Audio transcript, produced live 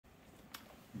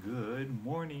Good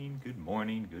morning, good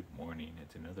morning, good morning.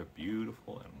 It's another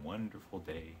beautiful and wonderful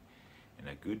day, and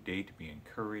a good day to be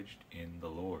encouraged in the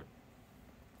Lord.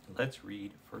 Let's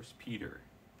read 1 Peter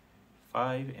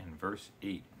 5 and verse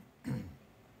 8,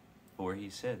 where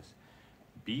he says,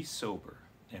 "Be sober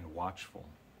and watchful,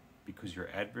 because your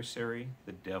adversary,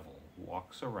 the devil,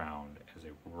 walks around as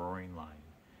a roaring lion,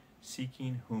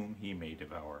 seeking whom he may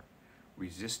devour.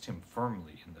 Resist him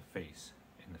firmly in the faith.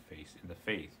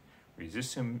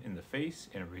 Resist him in the face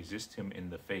and resist him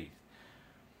in the faith,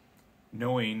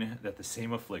 knowing that the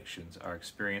same afflictions are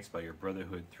experienced by your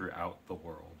brotherhood throughout the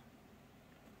world."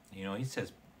 He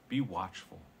says, be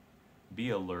watchful,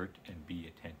 be alert, and be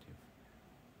attentive,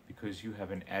 because you have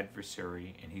an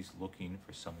adversary and he's looking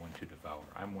for someone to devour.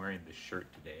 I'm wearing this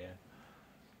shirt today.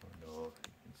 I don't know if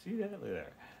you can see that. Look at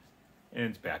that. And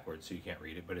it's backwards, so you can't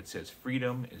read it, but it says,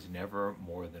 "Freedom is never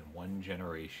more than one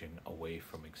generation away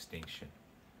from extinction."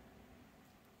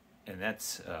 And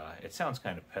that's, it sounds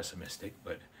kind of pessimistic,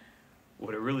 but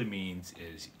what it really means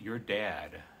is your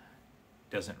dad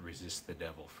doesn't resist the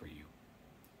devil for you.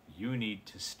 You need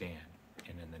to stand.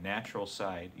 And in the natural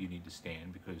side, you need to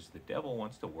stand because the devil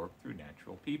wants to work through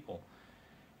natural people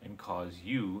and cause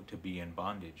you to be in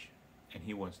bondage. And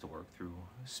he wants to work through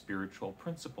spiritual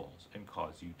principles and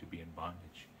cause you to be in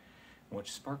bondage.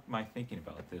 Which sparked my thinking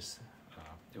about this.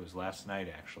 It was last night,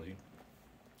 actually.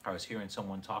 I was hearing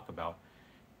someone talk about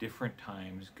different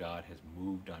times God has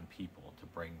moved on people to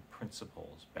bring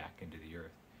principles back into the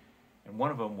earth. And one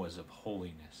of them was of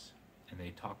holiness. And they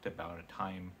talked about a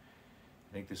time,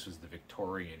 I think this was the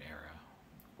Victorian era,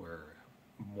 where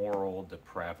moral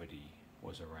depravity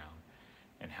was around,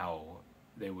 and how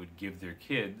they would give their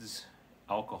kids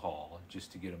alcohol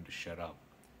just to get them to shut up.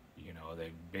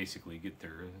 They basically get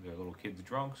their little kids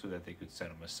drunk so that they could set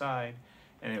them aside.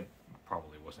 And it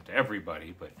probably wasn't to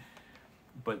everybody,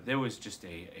 but there was just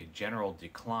a general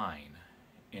decline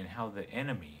in how the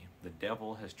enemy, the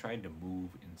devil, has tried to move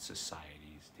in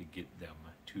societies to get them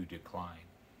to decline.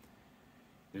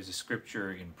 There's a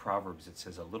scripture in Proverbs that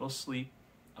says, "A little sleep,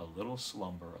 a little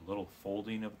slumber, a little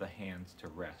folding of the hands to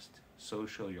rest, so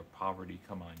shall your poverty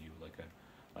come on you like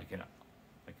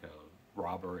a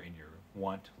robber, and your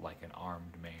want like an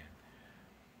armed man."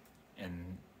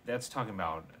 And that's talking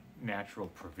about natural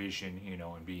provision,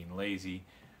 and being lazy.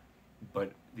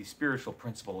 But the spiritual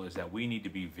principle is that we need to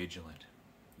be vigilant.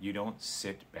 You don't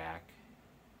sit back.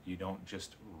 You don't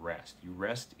just rest. You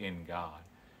rest in God,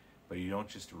 but you don't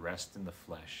just rest in the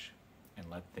flesh and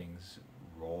let things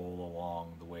roll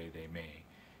along the way they may.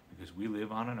 Because we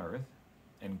live on an earth,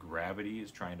 and gravity is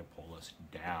trying to pull us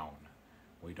down.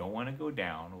 We don't want to go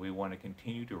down. We want to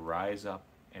continue to rise up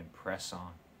and press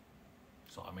on.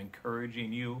 So I'm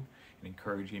encouraging you and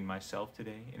encouraging myself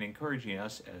today and encouraging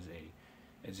us as a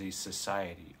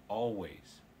society,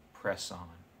 always press on.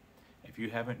 If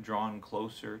you haven't drawn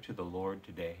closer to the Lord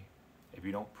today, if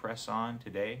you don't press on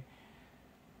today,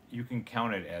 you can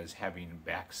count it as having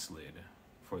backslid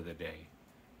for the day.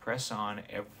 Press on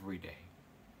every day.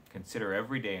 Consider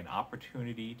every day an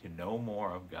opportunity to know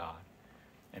more of God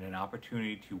and an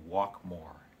opportunity to walk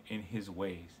more in His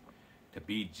ways, to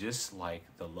be just like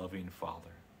the loving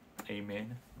Father.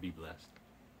 Amen. Be blessed.